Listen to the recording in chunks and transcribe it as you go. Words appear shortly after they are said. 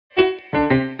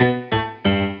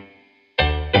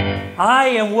Hi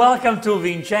and welcome to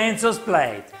Vincenzos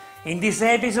Plate. In this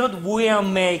episode we are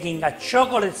making a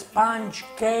chocolate sponge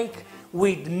cake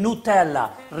with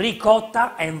Nutella,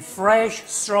 ricotta and fresh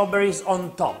strawberries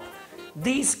on top.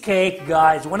 This cake,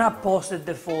 guys, when I posted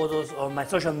the photos on my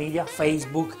social media,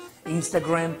 Facebook,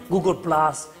 Instagram, Google+,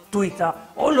 Twitter,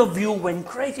 all of you went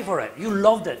crazy for it. You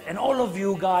loved it, and all of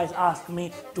you guys asked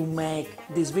me to make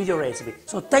this video recipe.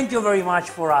 So thank you very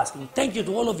much for asking. Thank you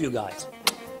to all of you guys.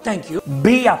 Thank you.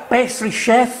 Be a pastry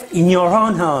chef in your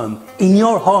own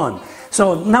home.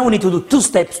 So now we need to do 2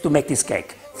 steps to make this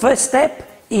cake. First step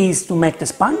is to make the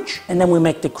sponge, and then we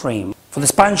make the cream. For the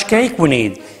sponge cake we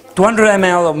need 200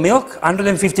 ml of milk,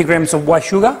 150 grams of white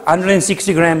sugar,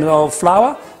 160 grams of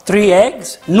flour, 3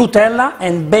 eggs, Nutella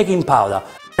and baking powder.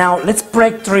 Now let's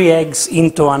break 3 eggs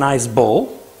into a nice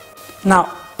bowl. Now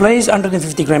place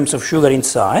 150 grams of sugar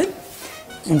inside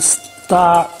and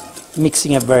start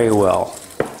mixing it very well.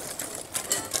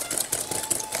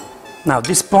 Now at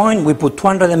this point we put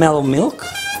 200 ml of milk.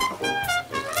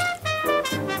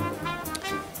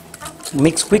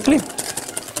 Mix quickly.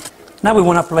 Now we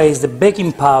want to place the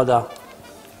baking powder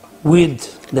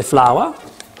with the flour.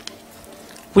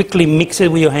 Quickly mix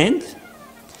it with your hand.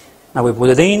 Now we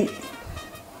put it in.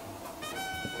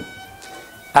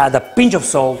 Add a pinch of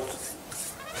salt.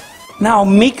 Now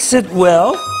mix it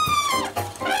well.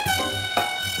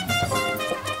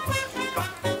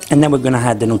 And then we're going to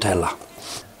add the Nutella.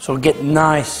 So get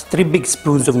nice 3 big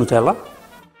spoons of Nutella.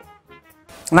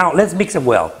 Now let's mix it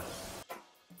well.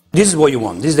 This is what you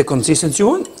want. This is the consistency you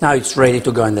want. Now it's ready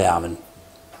to go in the oven.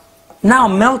 Now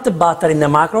melt the butter in the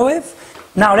microwave.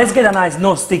 Now let's get a nice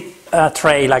non-stick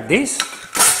tray like this.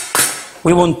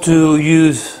 We want to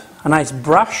use a nice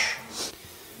brush.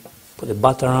 Put the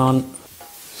butter on.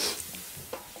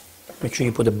 Make sure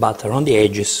you put the butter on the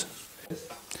edges.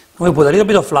 We put a little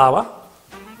bit of flour.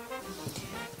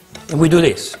 And we do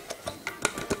this.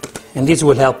 And this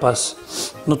will help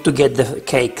us not to get the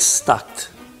cake stuck.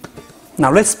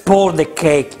 Now let's pour the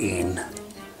cake in.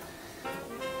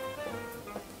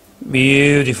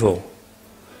 Beautiful.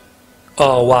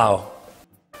 Oh wow.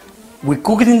 We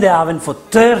cook it in the oven for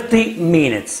 30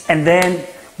 minutes and then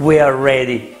we are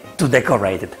ready to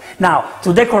decorate it. Now,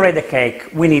 to decorate the cake,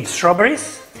 we need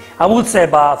strawberries. I would say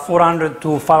about 400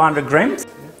 to 500 grams.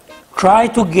 Try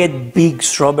to get big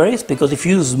strawberries because if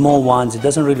you use small ones, it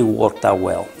doesn't really work that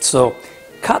well. So,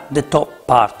 cut the top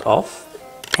part off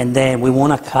and then we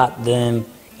want to cut them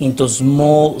into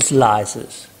small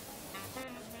slices.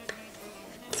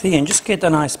 See, and just get a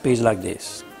nice piece like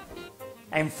this.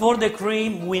 And for the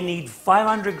cream, we need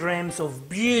 500 grams of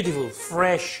beautiful,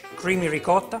 fresh, creamy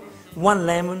ricotta, 1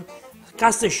 lemon,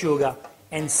 custard sugar,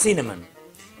 and cinnamon.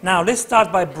 Now let's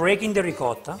start by breaking the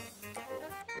ricotta.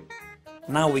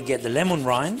 Now we get the lemon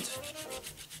rind,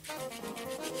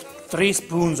 3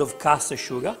 spoons of custard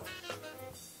sugar,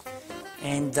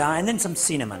 and then some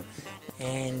cinnamon.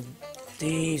 And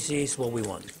this is what we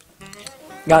want.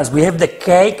 Guys, we have the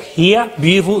cake here,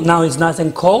 beautiful. Now it's nice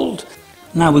and cold.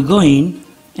 Now we go in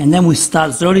and then we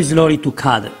start slowly to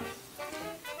cut it.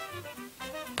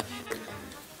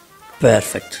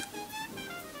 Perfect.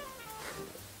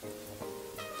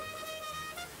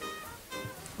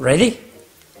 Ready?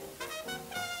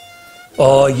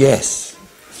 Oh yes.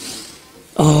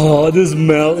 Oh, the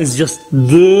smell is just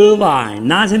divine.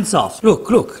 Nice and soft.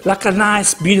 Look, like a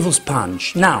nice beautiful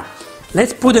sponge. Now,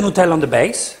 let's put the Nutella on the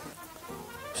base.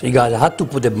 So you guys, I had to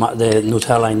put the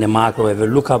Nutella in the microwave.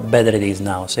 Look how better it is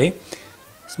now, see?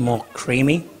 It's more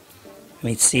creamy and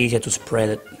it's easier to spread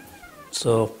it.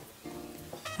 So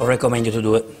I recommend you to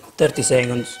do it. 30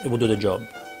 seconds, it will do the job.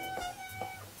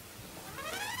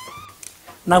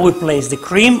 Now we place the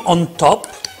cream on top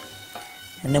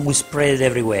and then we spread it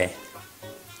everywhere.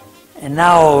 And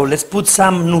now let's put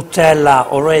some Nutella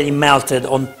already melted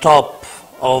on top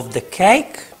of the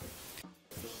cake.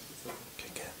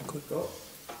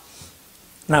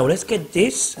 Now let's get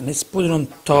this and let's put it on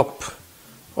top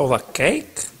of a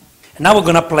cake. And now we're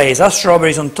going to place our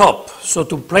strawberries on top. So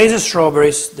to place the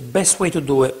strawberries, the best way to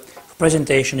do it for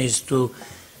presentation is to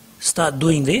start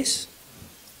doing this.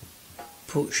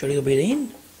 Push a little bit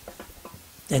in.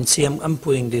 And see, I'm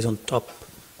putting this on top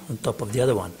of the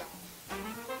other one.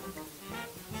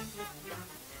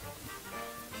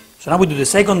 So now we do the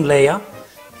second layer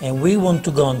and we want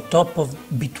to go on top of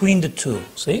between the two,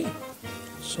 see?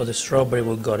 So the strawberry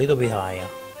will go a little bit higher.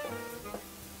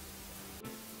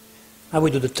 Now we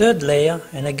do the third layer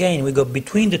and again we go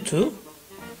between the two.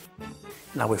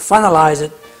 Now we finalize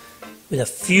it with a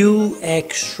few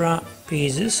extra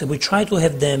pieces and we try to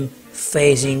have them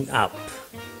facing up.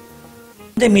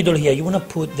 In the middle here you want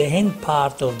to put the end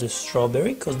part of the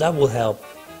strawberry because that will help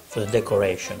for the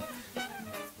decoration.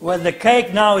 Well, the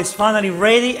cake now is finally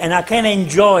ready and I can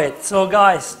enjoy it. So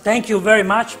guys, thank you very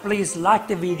much. Please like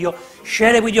the video,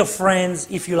 share it with your friends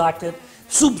if you liked it,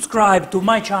 subscribe to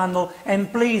my channel,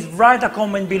 and please write a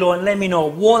comment below and let me know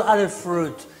what other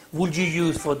fruit would you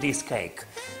use for this cake.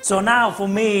 So now for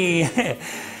me,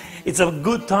 it's a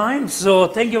good time. So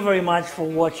thank you very much for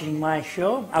watching my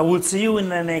show. I will see you in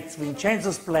the next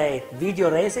Vincenzos Plate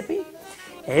video recipe.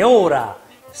 E ora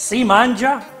si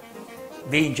mangia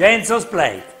Vincenzos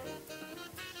Plate.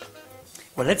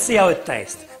 Well, let's see how it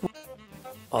tastes.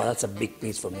 Oh, that's a big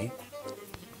piece for me.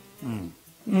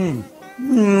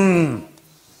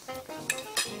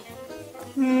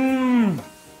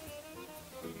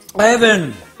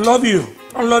 Evan, love you.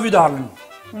 I love you, darling.